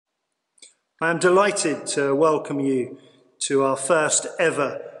I am delighted to welcome you to our first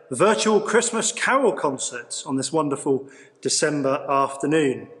ever virtual Christmas carol concert on this wonderful December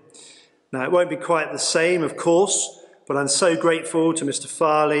afternoon. Now, it won't be quite the same, of course, but I'm so grateful to Mr.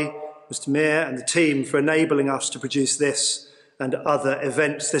 Farley, Mr. Meir and the team for enabling us to produce this and other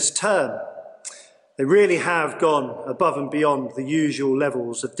events this term. They really have gone above and beyond the usual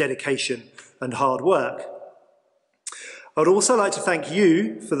levels of dedication and hard work. I would also like to thank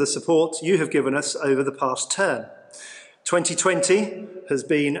you for the support you have given us over the past term. 2020 has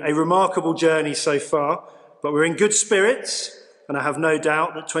been a remarkable journey so far, but we're in good spirits, and I have no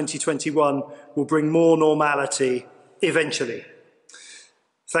doubt that 2021 will bring more normality eventually.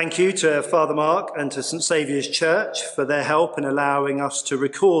 Thank you to Father Mark and to St Saviour's Church for their help in allowing us to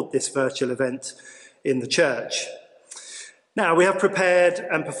record this virtual event in the church. Now, we have prepared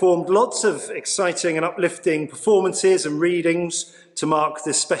and performed lots of exciting and uplifting performances and readings to mark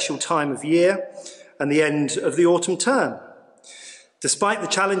this special time of year and the end of the autumn term. Despite the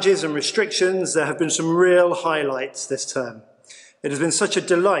challenges and restrictions, there have been some real highlights this term. It has been such a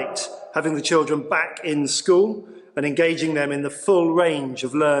delight having the children back in school and engaging them in the full range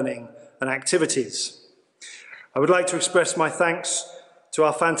of learning and activities. I would like to express my thanks to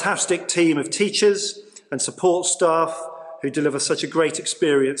our fantastic team of teachers and support staff who deliver such a great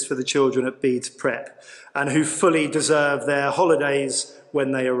experience for the children at Bede Prep and who fully deserve their holidays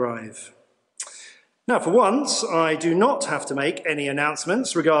when they arrive. Now, for once, I do not have to make any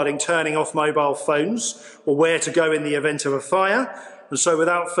announcements regarding turning off mobile phones or where to go in the event of a fire. And so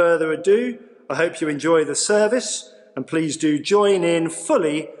without further ado, I hope you enjoy the service and please do join in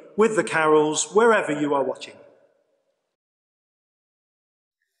fully with the carols wherever you are watching.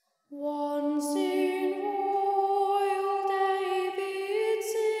 Once in royal David's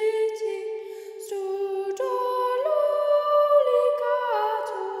city stood a lowly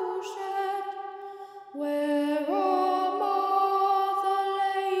cattle shed, where a mother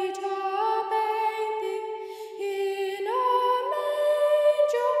laid her baby in a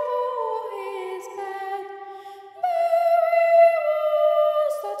manger for his bed. Mary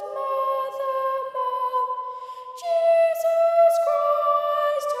was that mother marked, Jesus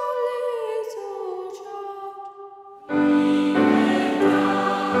Christ, her little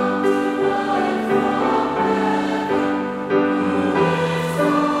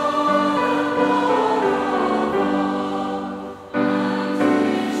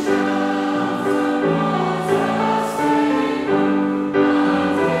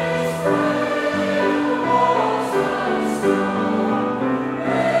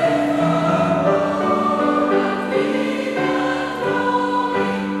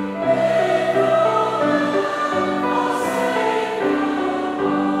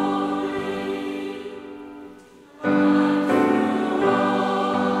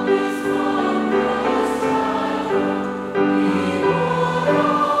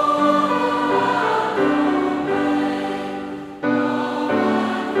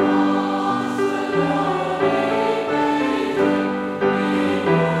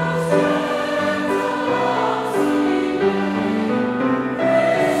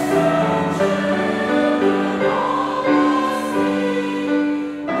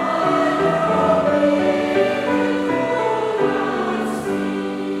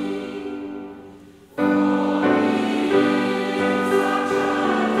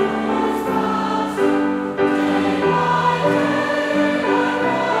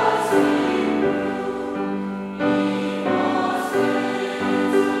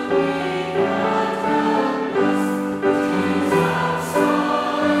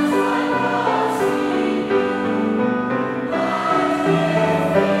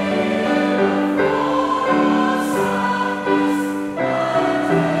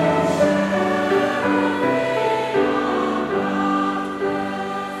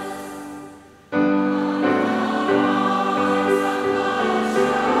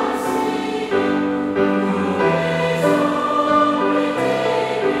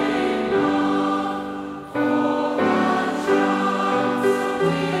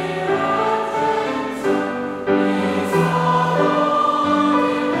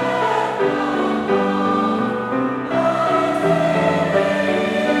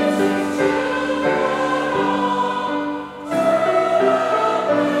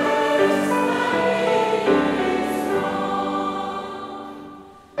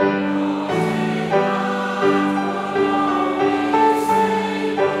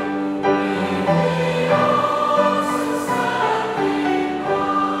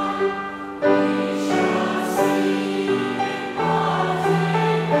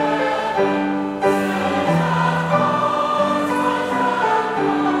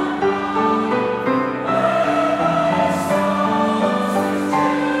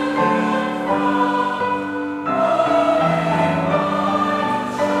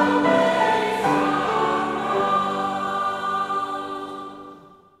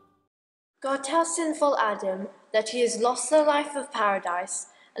God tells sinful Adam that he has lost the life of paradise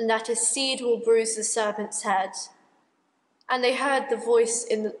and that his seed will bruise the serpent's head. And they heard the voice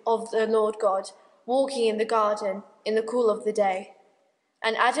of the Lord God walking in the garden in the cool of the day.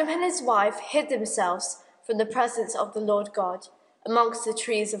 And Adam and his wife hid themselves from the presence of the Lord God amongst the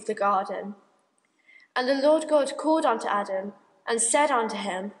trees of the garden. And the Lord God called unto Adam and said unto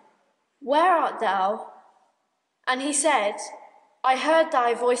him, Where art thou? And he said, I heard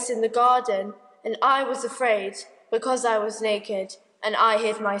thy voice in the garden, and I was afraid, because I was naked, and I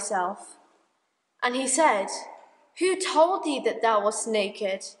hid myself. And he said, Who told thee that thou wast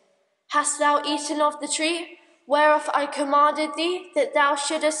naked? Hast thou eaten of the tree, whereof I commanded thee that thou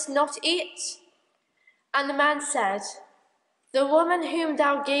shouldest not eat? And the man said, The woman whom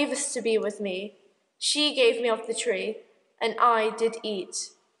thou gavest to be with me, she gave me of the tree, and I did eat.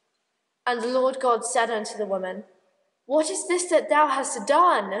 And the Lord God said unto the woman, What is this that thou hast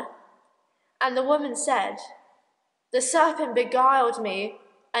done? And the woman said, The serpent beguiled me,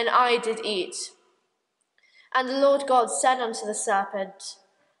 and I did eat. And the Lord God said unto the serpent,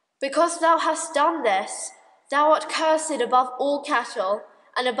 Because thou hast done this, thou art cursed above all cattle,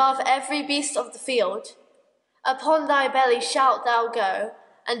 and above every beast of the field. Upon thy belly shalt thou go,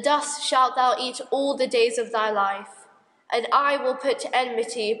 and dust shalt thou eat all the days of thy life. And I will put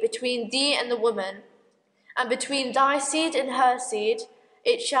enmity between thee and the woman, and between thy seed and her seed.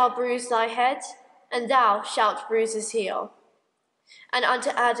 It shall bruise thy head, and thou shalt bruise his heel. And unto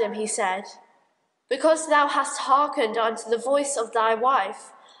Adam he said, Because thou hast hearkened unto the voice of thy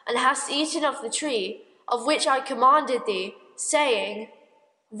wife, and hast eaten of the tree, of which I commanded thee, saying,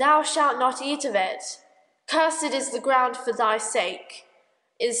 Thou shalt not eat of it. Cursed is the ground for thy sake.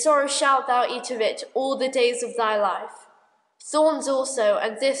 In sorrow shalt thou eat of it all the days of thy life. Thorns also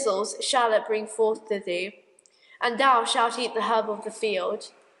and thistles shall it bring forth to thee, and thou shalt eat the herb of the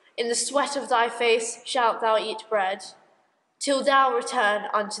field. In the sweat of thy face shalt thou eat bread, till thou return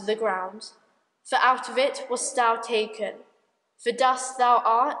unto the ground. For out of it wast thou taken. For dust thou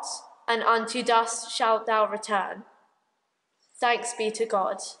art, and unto dust shalt thou return. Thanks be to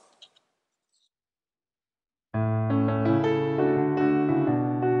God.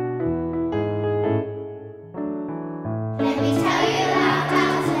 Let me tell you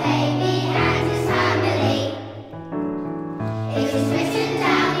about a baby and his family. It was written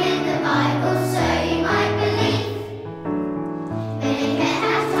down in the Bible so you might believe. Many men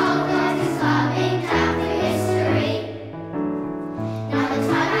have told of his coming down through history. Now the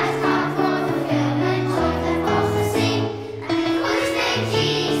time has come for fulfillment of the prophecy, and they call his name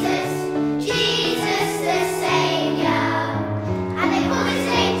Jesus, Jesus the Saviour. And they call his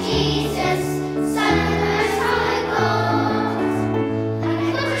name Jesus, Son of the Most High God. And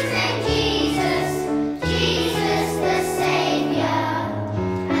they call his name Jesus, Jesus the Saviour.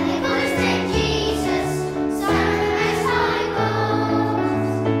 And they call his name Jesus, Son of the Most High God.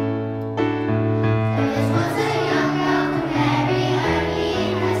 There was once a young girl called Mary, only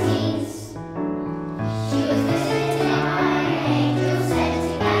in her teens. She was visited by an angel sent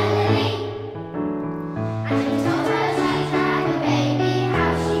to Galilee. And he told her she'd have a baby,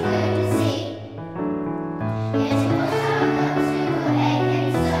 how she couldn't see. Yet it was her God to obey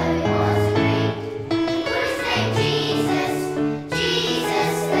him, so it was agreed. He called his name Jesus,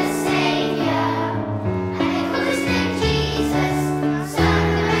 Jesus the Saviour. And they called his name Jesus, Son of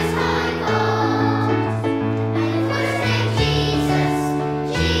the Most High God. And they called his name Jesus,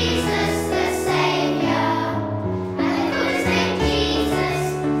 Jesus the Saviour. And they called his name Jesus,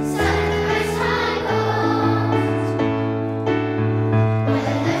 Son of the Most High God.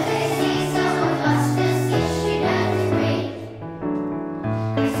 Whether those days or justice issued a decree.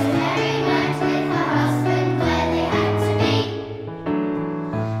 And so Mary went with her husband where they had to be.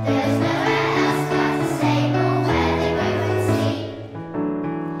 There was nowhere else but a stable where they both could sleep.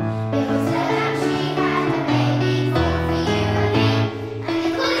 It was there that she had a baby born for you and me. And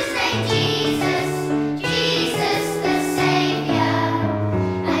they called his name Jesus, Jesus the Saviour.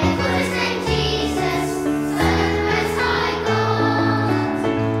 And they called his name Jesus, Son of the Most High God.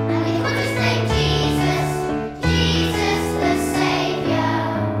 And they called his name Jesus, Jesus the Saviour.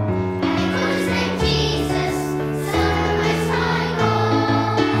 And they called his name Jesus, Son of the Most High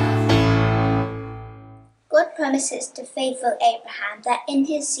God. God promises to faithful Abraham that in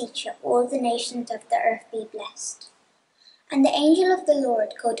his seed shall all the nations of the earth be blessed. And the angel of the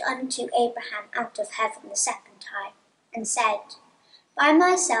Lord called unto Abraham out of heaven the second time, and said, By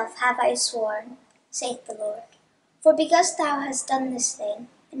myself have I sworn, saith the Lord, for because thou hast done this thing,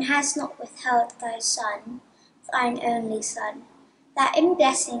 and hast not withheld thy son, thine only son, that in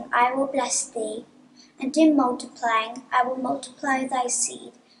blessing I will bless thee, and in multiplying I will multiply thy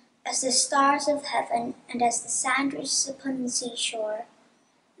seed as the stars of heaven, and as the sand which is upon the seashore.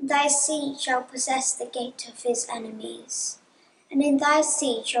 And thy seed shall possess the gate of his enemies. And in thy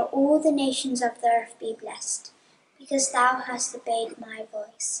seed shall all the nations of the earth be blessed, because thou hast obeyed my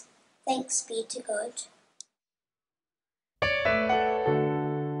voice. Thanks be to God.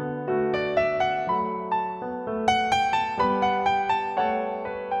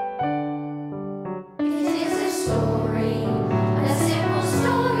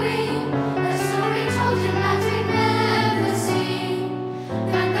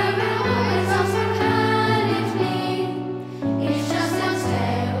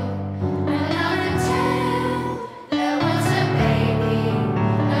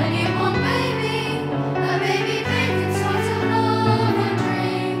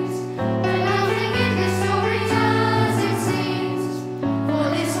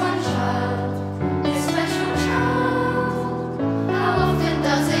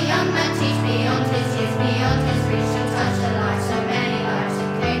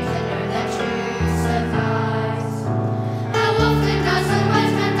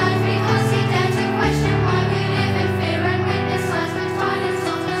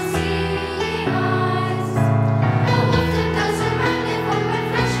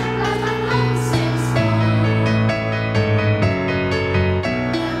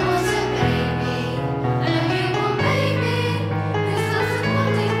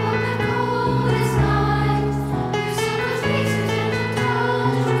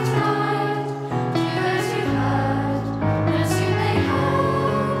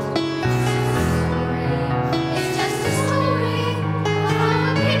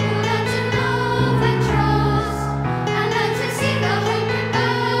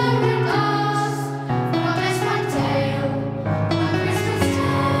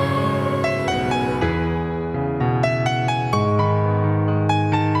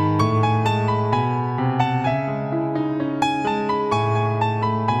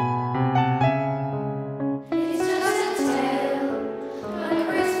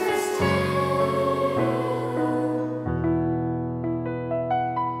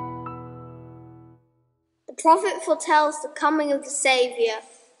 The prophet foretells the coming of the Saviour.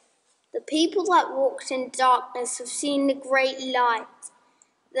 The people that walked in darkness have seen the great light.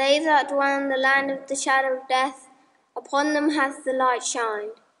 They that dwell in the land of the shadow of death, upon them hath the light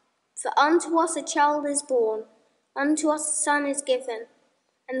shined. For unto us a child is born, unto us a son is given,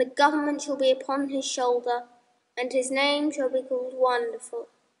 and the government shall be upon his shoulder, and his name shall be called Wonderful,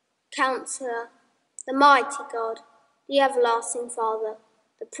 Counselor, the Mighty God, the Everlasting Father,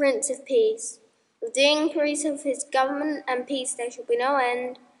 the Prince of Peace. Of the increase of his government and peace there shall be no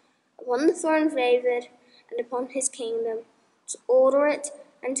end, upon the throne of David and upon his kingdom, to order it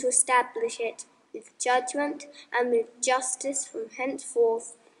and to establish it with judgment and with justice from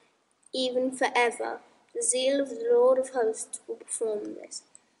henceforth, even forever. The zeal of the Lord of hosts will perform this.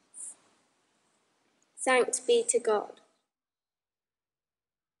 Thanks be to God.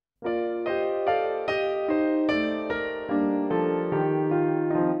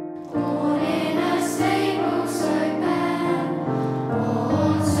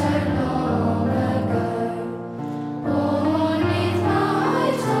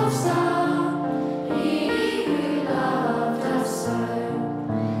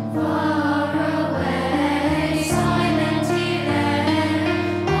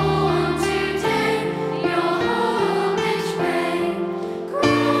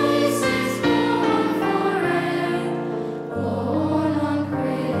 Christ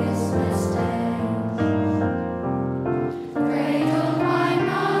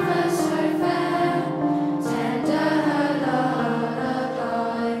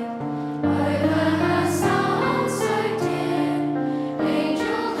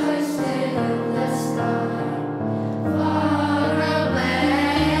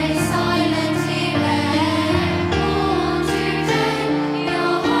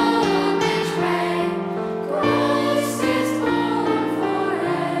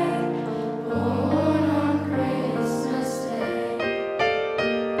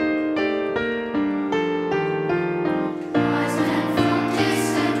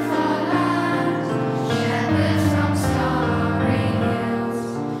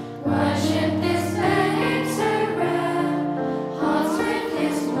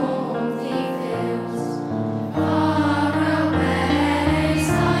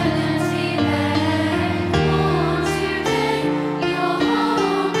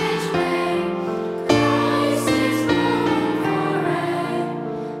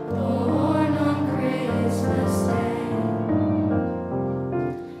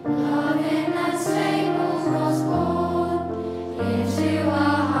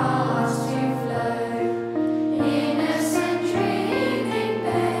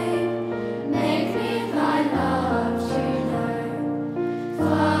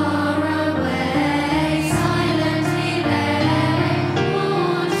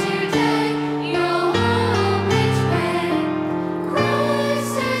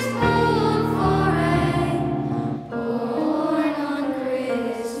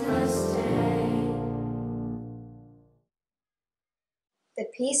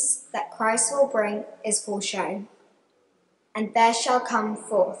peace that Christ will bring is foreshown. And there shall come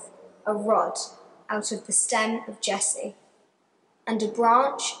forth a rod out of the stem of Jesse, and a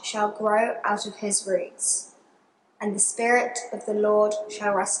branch shall grow out of his roots. And the Spirit of the Lord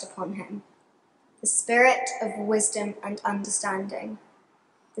shall rest upon him, the Spirit of wisdom and understanding,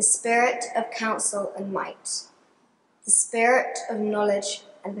 the Spirit of counsel and might, the Spirit of knowledge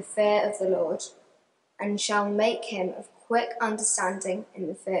and the fear of the Lord, and shall make him of quick understanding in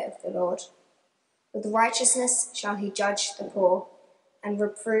the fear of the Lord. With righteousness shall he judge the poor, and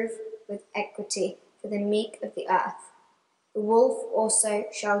reprove with equity for the meek of the earth. The wolf also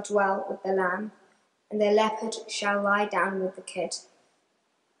shall dwell with the lamb, and the leopard shall lie down with the kid.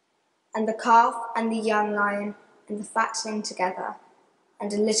 And the calf and the young lion and the fatling together,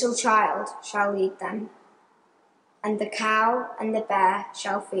 and a little child shall lead them. And the cow and the bear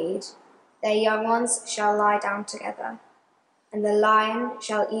shall feed, their young ones shall lie down together. And the lion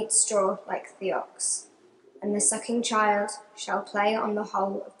shall eat straw like the ox, and the sucking child shall play on the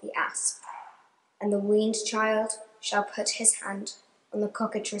hole of the asp, and the weaned child shall put his hand on the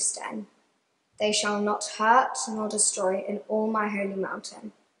cockatrice den. They shall not hurt nor destroy in all my holy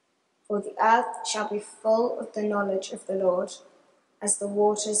mountain, for the earth shall be full of the knowledge of the Lord, as the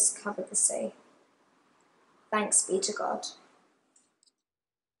waters cover the sea. Thanks be to God.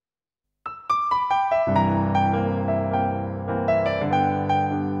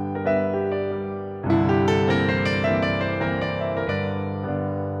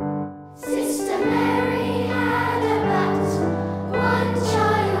 Sister Mary had but one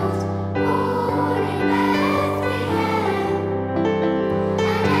child born in Bethlehem,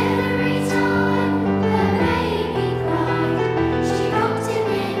 and every time the baby cried, she rocked him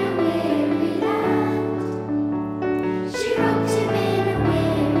in a weary land. She rocked him in a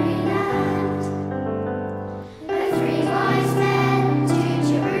weary land. The three wise men to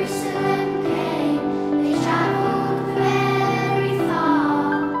Jerusalem came. They travelled very far.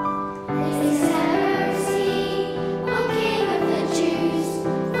 They said, "See, O King of the Jews,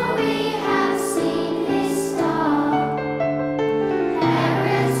 for we have seen his star."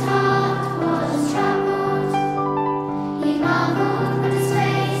 Herod's heart was troubled. He marvelled, but his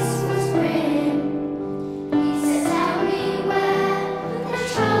face was grim. He said, "Tell me where the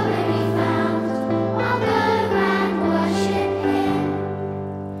child may be found. I'll go and worship him."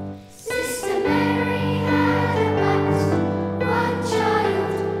 Sister Mary had but one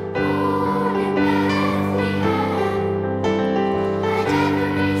child born in Bethlehem, and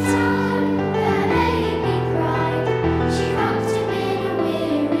every time the baby cried, she rocked him in a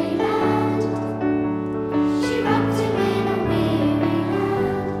weary land. She rocked him in a weary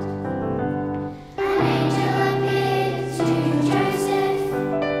land. An angel appeared to Joseph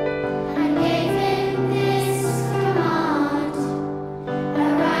and gave him this command: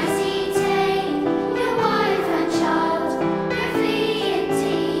 "Arise, ye take your wife and child, and flee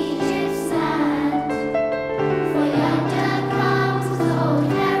into Egypt's land. For yonder comes old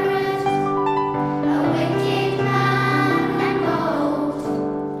Herod, a wicked man and bold.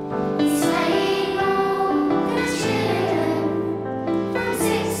 He's slaying all the children from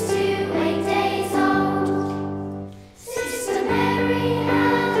 6 to 8 days old." Sister Mary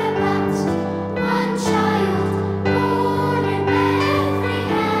had but one child born in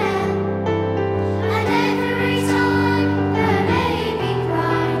Bethlehem, and every time the baby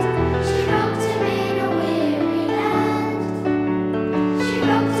cried, she rocked him in a weary land. She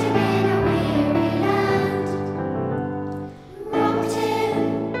rocked him in a weary land. Rocked him,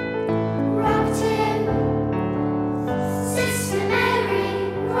 rocked him. Sister Mary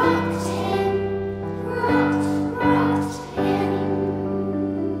rocked him, rocked him.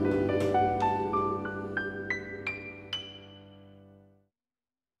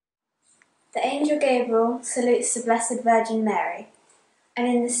 The angel Gabriel salutes the Blessed Virgin Mary. And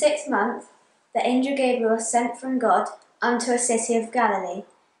in the 6th month, the angel Gabriel was sent from God unto a city of Galilee,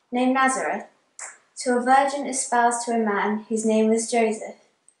 named Nazareth, to a virgin espoused to a man whose name was Joseph,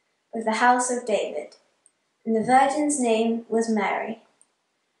 of the house of David. And the virgin's name was Mary.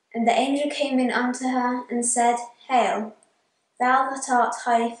 And the angel came in unto her and said, Hail, thou that art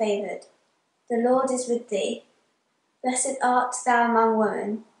highly favoured, the Lord is with thee. Blessed art thou among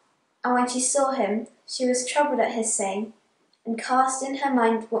women. And when she saw him, she was troubled at his saying, and cast in her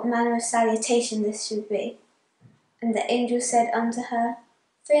mind what manner of salutation this should be. And the angel said unto her,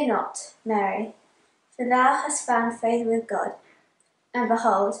 Fear not, Mary, for thou hast found favour with God. And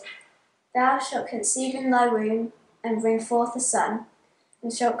behold, thou shalt conceive in thy womb, and bring forth a son,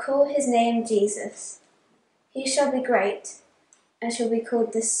 and shalt call his name Jesus. He shall be great, and shall be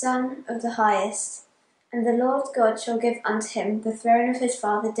called the Son of the Highest. And the Lord God shall give unto him the throne of his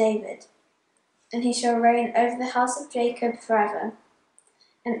father David, and he shall reign over the house of Jacob forever,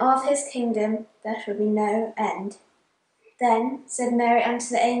 and of his kingdom there shall be no end. Then said Mary unto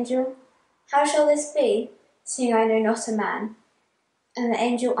the angel, How shall this be, seeing I know not a man? And the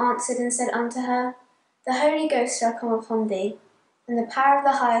angel answered and said unto her, The Holy Ghost shall come upon thee, and the power of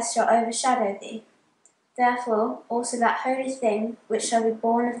the highest shall overshadow thee. Therefore also that holy thing which shall be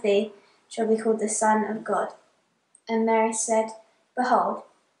born of thee shall be called the Son of God. And Mary said, Behold,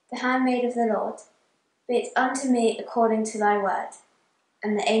 the handmaid of the Lord, be it unto me according to thy word.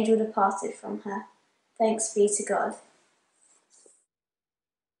 And the angel departed from her. Thanks be to God.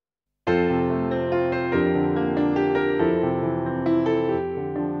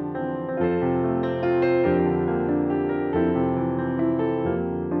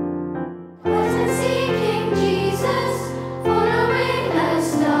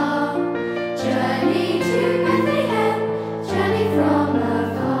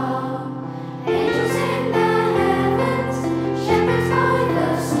 Shepherds by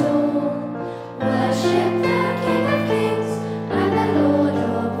the storm, worship the King of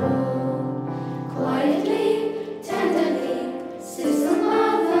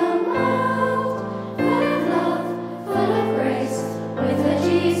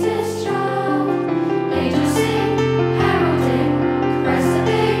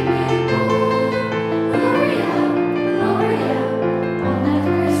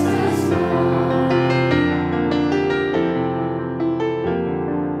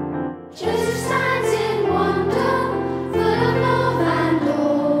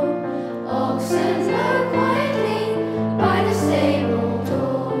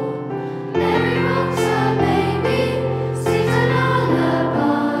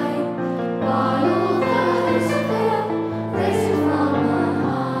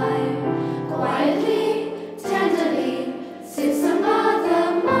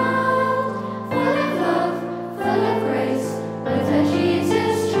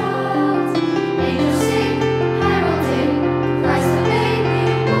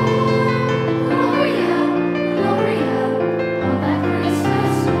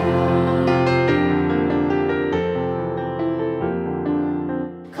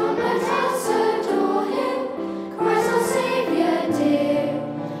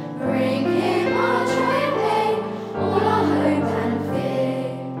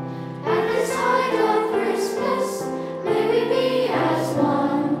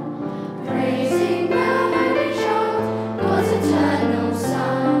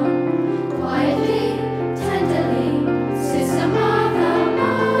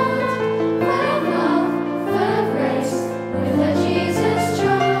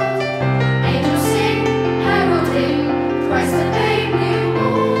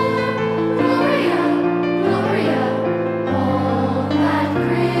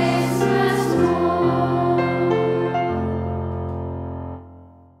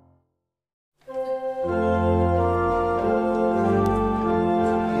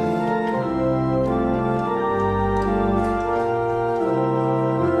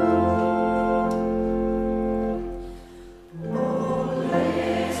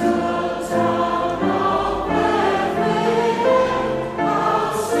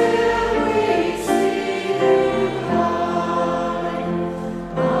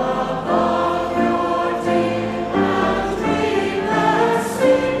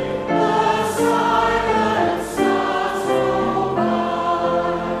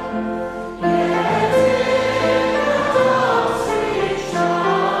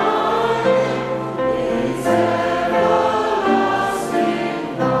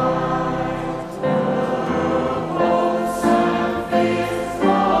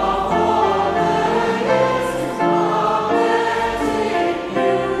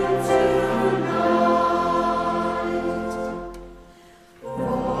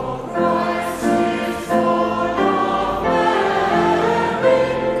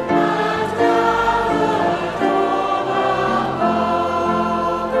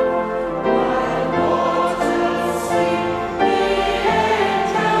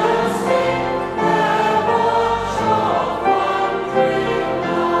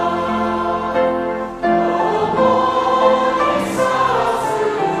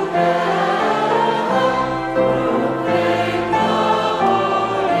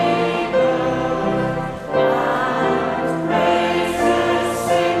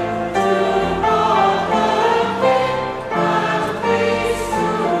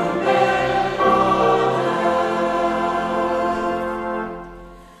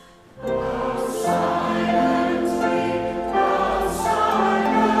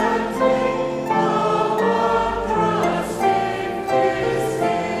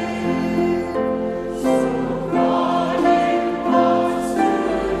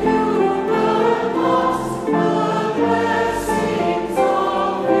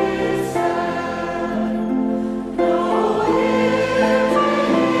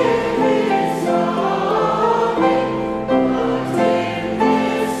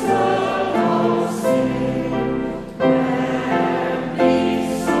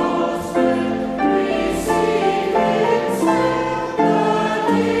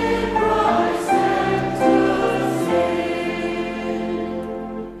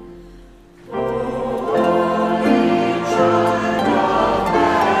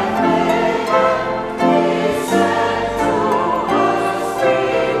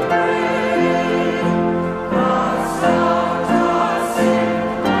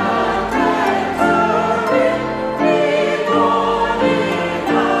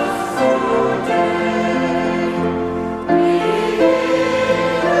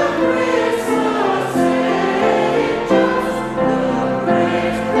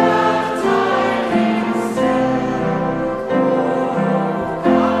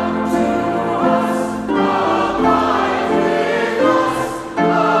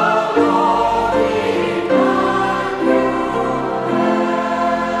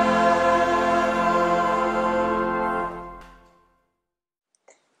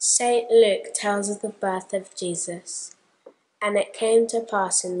Luke tells of the birth of Jesus. And it came to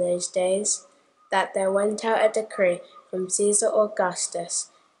pass in those days that there went out a decree from Caesar Augustus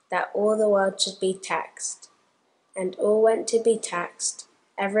that all the world should be taxed. And all went to be taxed,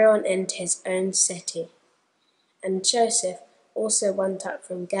 everyone into his own city. And Joseph also went up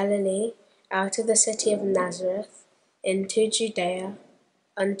from Galilee, out of the city of Nazareth, into Judea,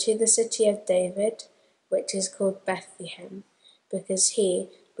 unto the city of David, which is called Bethlehem, because he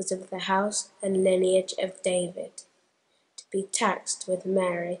was of the house and lineage of David, to be taxed with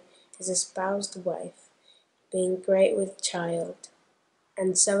Mary, his espoused wife, being great with child.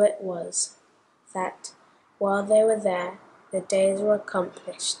 And so it was, that, while they were there, the days were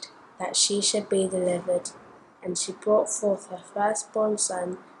accomplished, that she should be delivered. And she brought forth her firstborn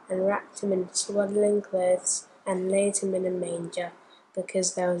son, and wrapped him in swaddling clothes, and laid him in a manger,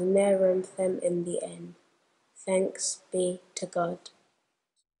 because there was no room for them in the inn. Thanks be to God.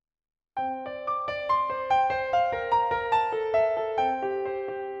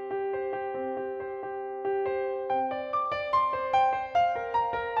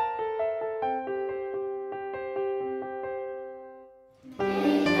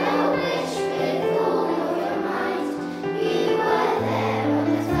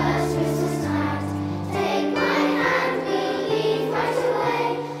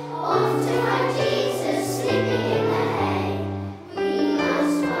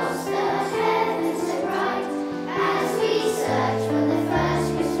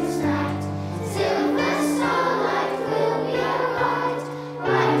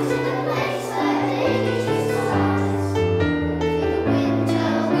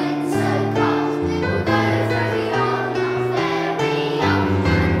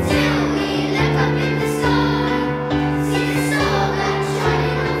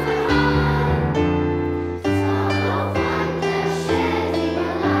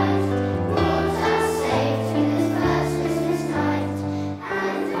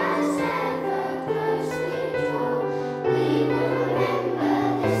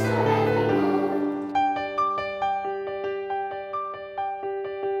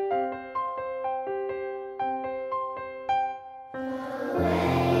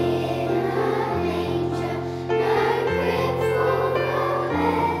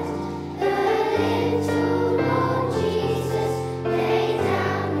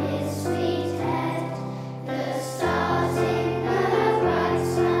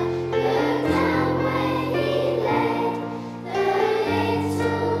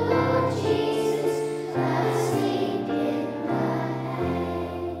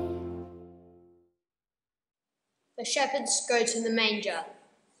 The shepherds go to the manger.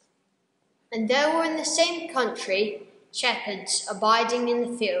 And there were in the same country shepherds abiding in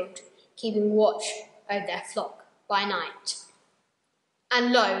the field, keeping watch over their flock by night.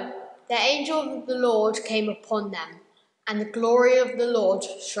 And lo, the angel of the Lord came upon them, and the glory of the Lord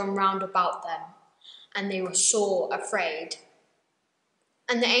shone round about them, and they were sore afraid.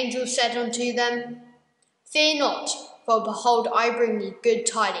 And the angel said unto them, Fear not, for behold, I bring you good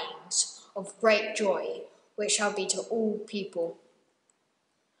tidings of great joy, which shall be to all people.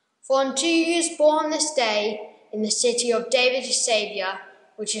 For unto you is born this day in the city of David a Saviour,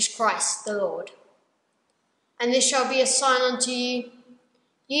 which is Christ the Lord. And this shall be a sign unto you,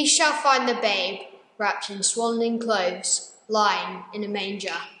 ye shall find the babe wrapped in swaddling clothes, lying in a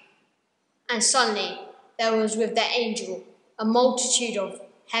manger. And suddenly there was with the angel a multitude of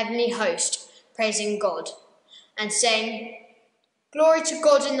heavenly host, praising God, and saying, Glory to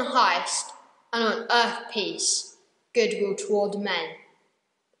God in the highest, and on earth peace, goodwill toward men.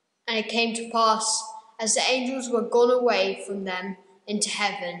 And it came to pass, as the angels were gone away from them into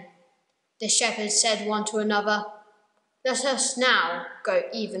heaven, the shepherds said one to another, Let us now go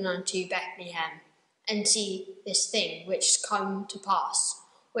even unto Bethlehem, and see this thing which is come to pass,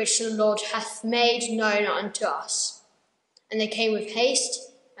 which the Lord hath made known unto us. And they came with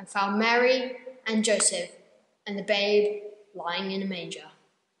haste, and found Mary and Joseph, and the babe lying in a manger.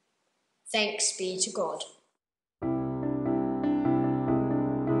 Thanks be to God.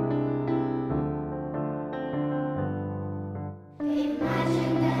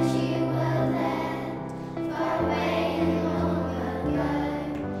 Imagine that you were there, far away and long ago.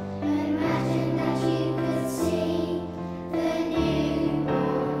 Imagine that you could see the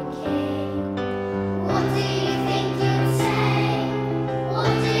newborn King. What do you think you'd say?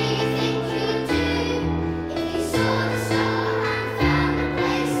 What do you think you'd do? If you saw the star and found the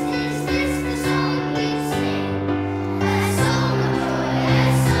place, is this the song you'd sing?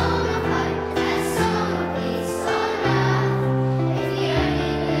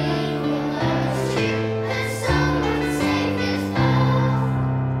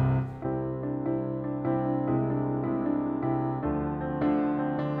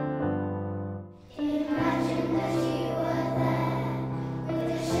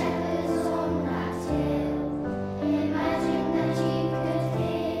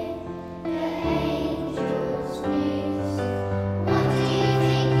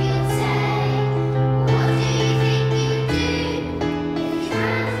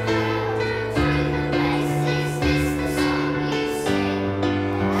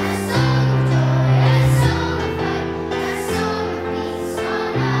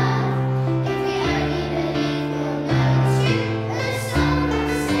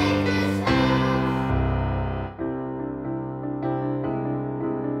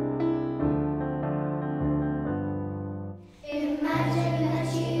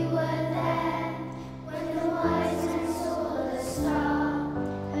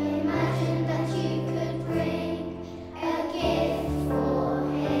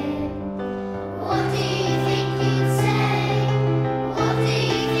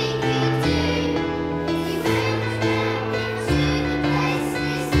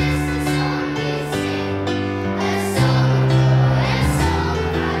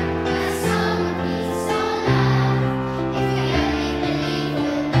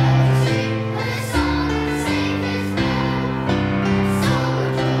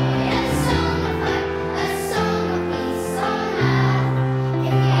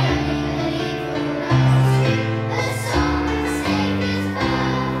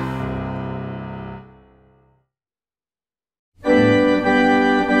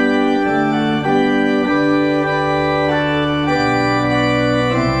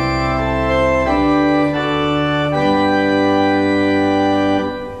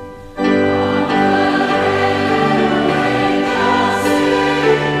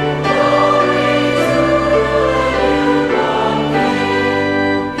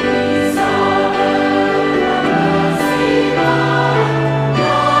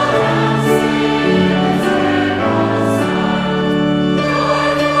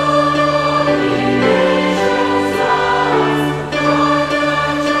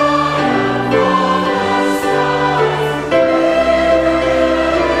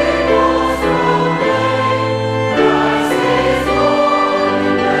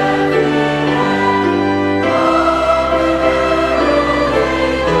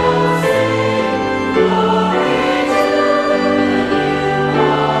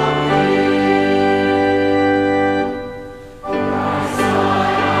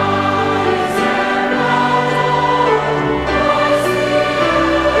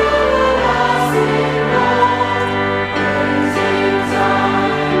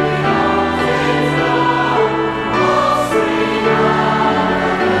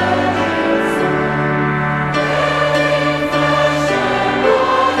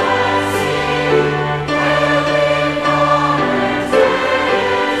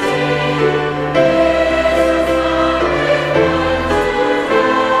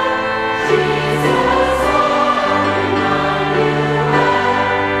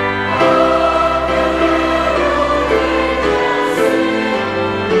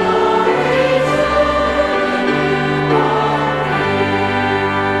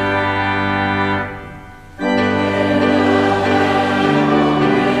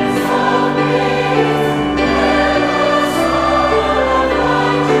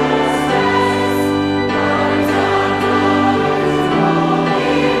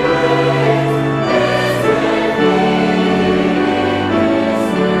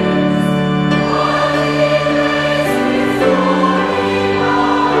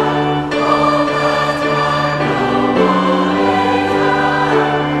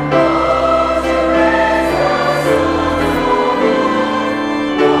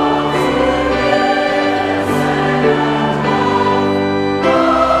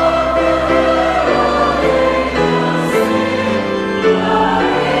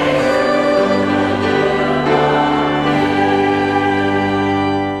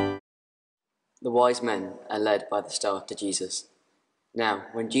 wise men are led by the star to Jesus. Now,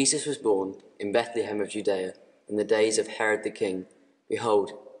 when Jesus was born in Bethlehem of Judea, in the days of Herod the king,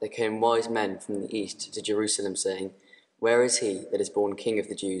 behold, there came wise men from the east to Jerusalem, saying, Where is he that is born King of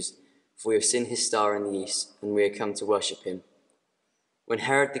the Jews? For we have seen his star in the east, and we are come to worship him. When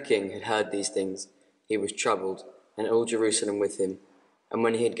Herod the king had heard these things, he was troubled, and all Jerusalem with him. And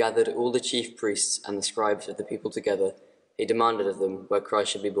when he had gathered all the chief priests and the scribes of the people together, he demanded of them where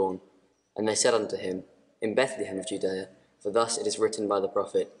Christ should be born. And they said unto him, In Bethlehem of Judea, for thus it is written by the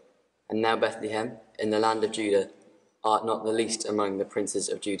prophet, And thou, Bethlehem, in the land of Judah, art not the least among the princes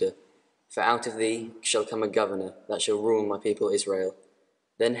of Judah. For out of thee shall come a governor that shall rule my people Israel.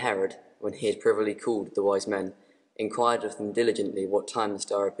 Then Herod, when he had privily called the wise men, inquired of them diligently what time the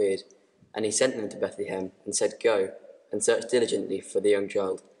star appeared. And he sent them to Bethlehem, and said, Go, and search diligently for the young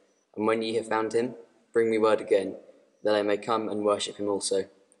child. And when ye have found him, bring me word again, that I may come and worship him also.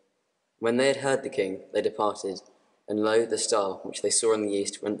 When they had heard the king, they departed, and lo, the star which they saw in the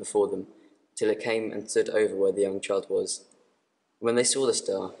east went before them, till it came and stood over where the young child was. When they saw the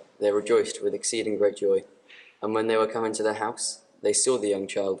star, they rejoiced with exceeding great joy. And when they were come into their house, they saw the young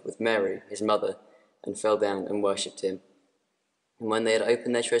child with Mary, his mother, and fell down and worshipped him. And when they had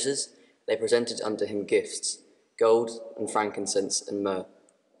opened their treasures, they presented unto him gifts, gold and frankincense and myrrh.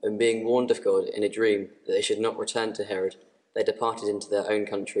 And being warned of God in a dream that they should not return to Herod, they departed into their own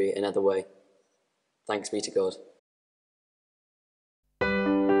country another way. Thanks be to God.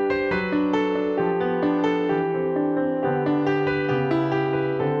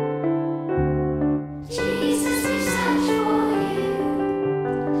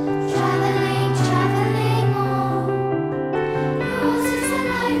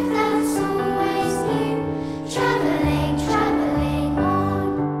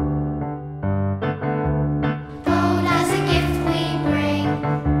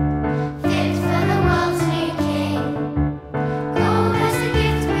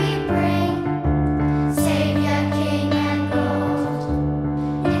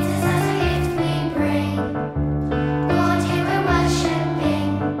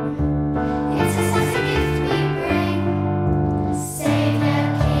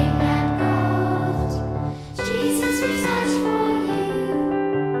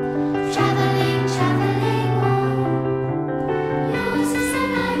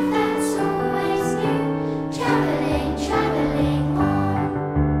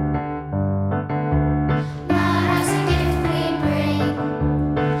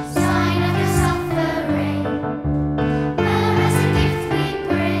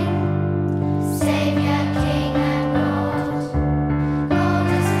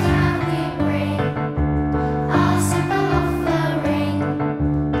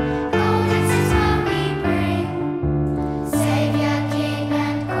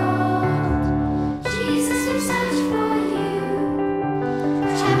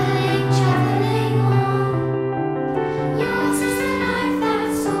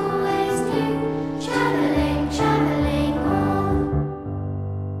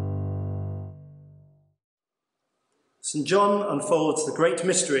 St. John unfolds the great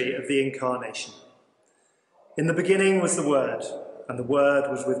mystery of the Incarnation. In the beginning was the Word, and the Word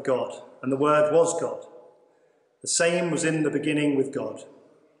was with God, and the Word was God. The same was in the beginning with God.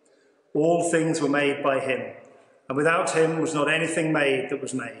 All things were made by him, and without him was not anything made that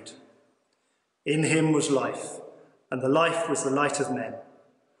was made. In him was life, and the life was the light of men.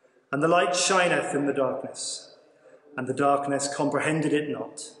 And the light shineth in the darkness, and the darkness comprehended it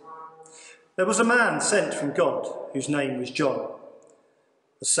not. There was a man sent from God, whose name was John.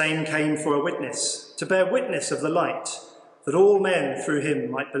 The same came for a witness, to bear witness of the light, that all men through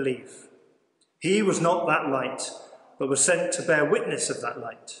him might believe. He was not that light, but was sent to bear witness of that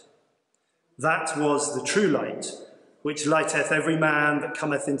light. That was the true light, which lighteth every man that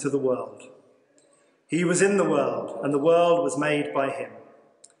cometh into the world. He was in the world, and the world was made by him,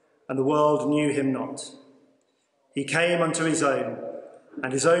 and the world knew him not. He came unto his own,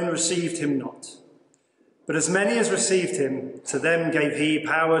 and his own received him not. But as many as received him, to them gave he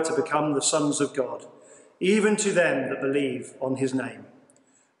power to become the sons of God, even to them that believe on his name,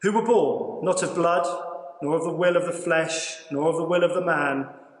 who were born not of blood, nor of the will of the flesh, nor of the will of the man,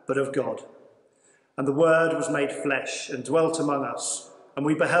 but of God. And the Word was made flesh and dwelt among us, and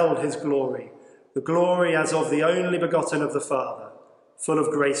we beheld his glory, the glory as of the only begotten of the Father, full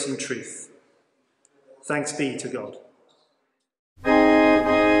of grace and truth. Thanks be to God.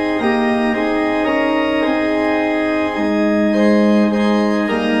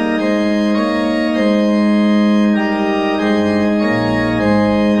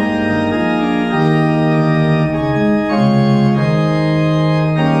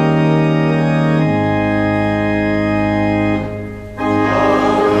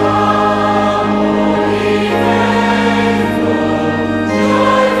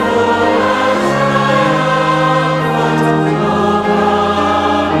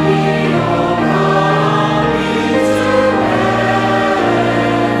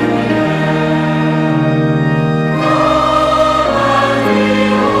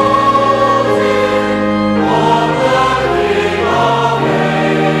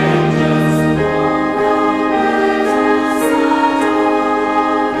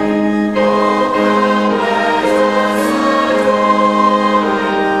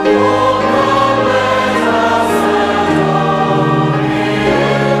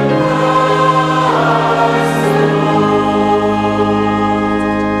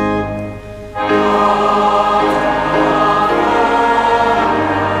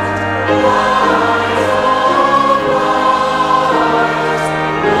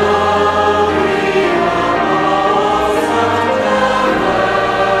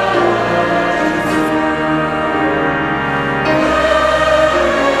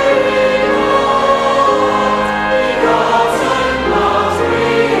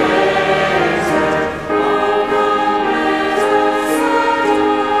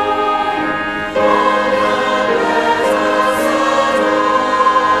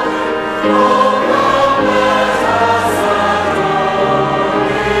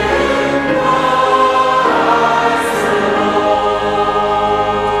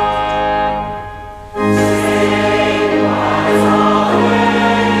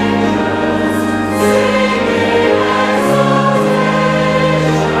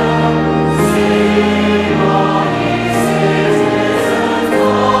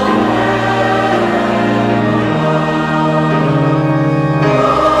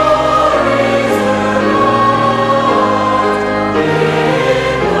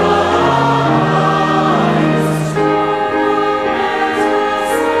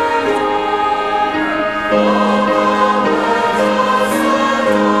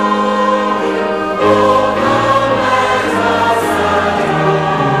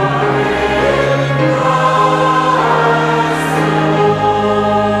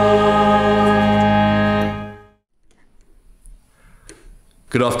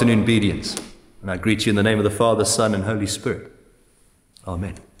 Good afternoon, Bedians, and I greet you in the name of the Father, Son, and Holy Spirit.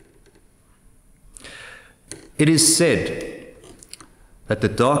 Amen. It is said that the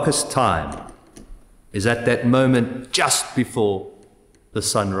darkest time is at that moment just before the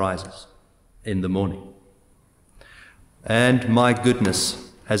sun rises in the morning. And my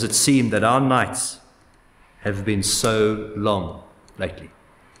goodness, has it seemed that our nights have been so long lately.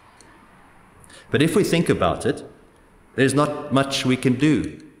 But if we think about it, there's not much we can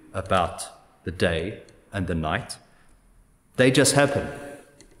do about the day and the night. They just happen.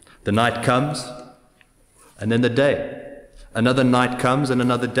 The night comes, and then the day. Another night comes and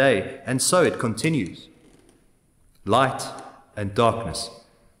another day, and so it continues. Light and darkness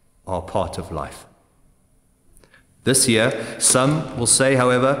are part of life. This year, some will say,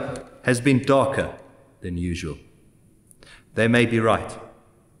 however, has been darker than usual. They may be right,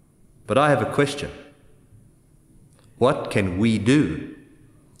 but I have a question. What can we do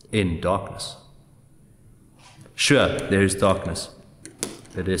in darkness? Sure, there is darkness,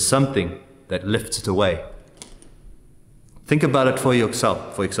 but there's something that lifts it away. Think about it for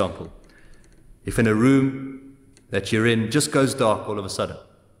yourself, for example. If in a room that you're in just goes dark all of a sudden,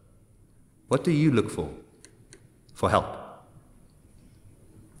 what do you look for? For help.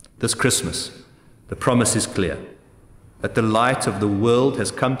 This Christmas, the promise is clear, that the light of the world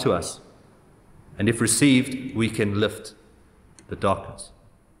has come to us, and if received, we can lift the darkness.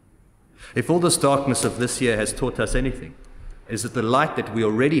 If all this darkness of this year has taught us anything, is that the light that we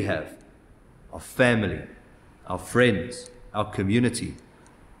already have, our family, our friends, our community,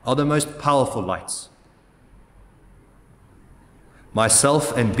 are the most powerful lights.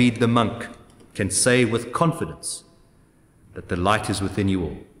 Myself and Bede the monk can say with confidence that the light is within you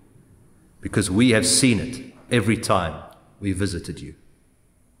all, because we have seen it every time we visited you.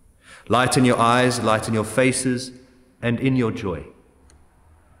 Light in your eyes, light in your faces, and in your joy.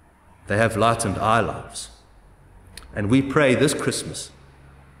 They have lightened our lives. And we pray this Christmas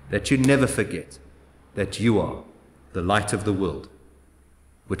that you never forget that you are the light of the world,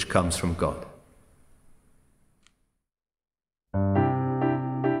 which comes from God.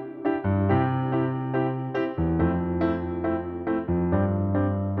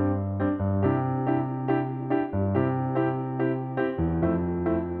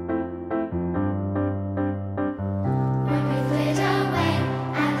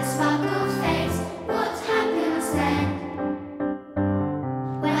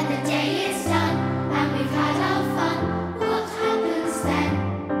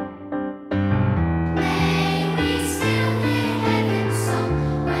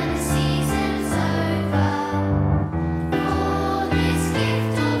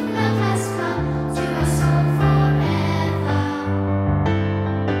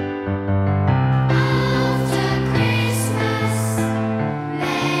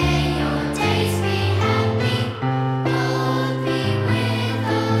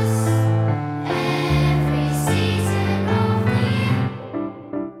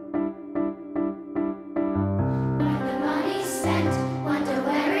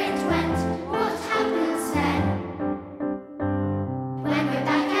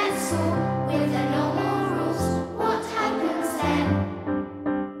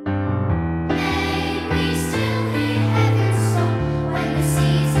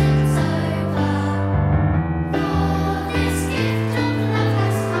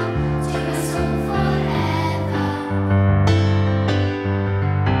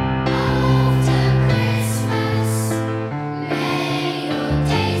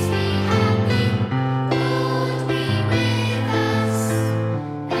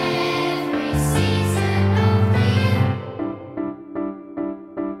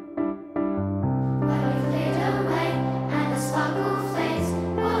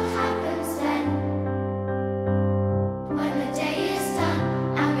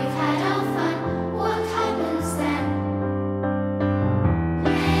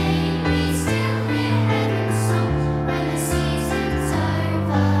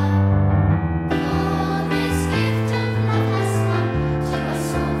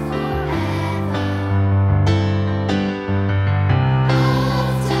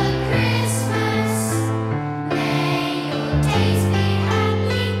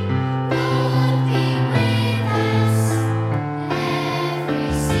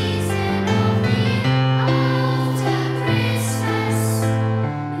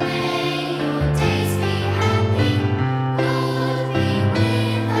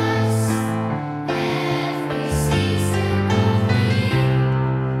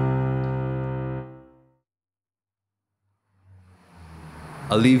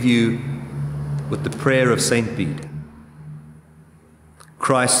 I'll leave you with the prayer of Saint Bede.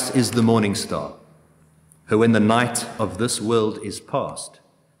 Christ is the morning star, who when the night of this world is past,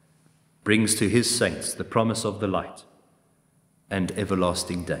 brings to his saints the promise of the light and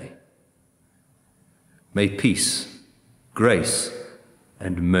everlasting day. May peace, grace,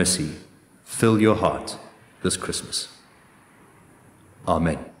 and mercy fill your heart this Christmas.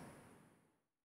 Amen.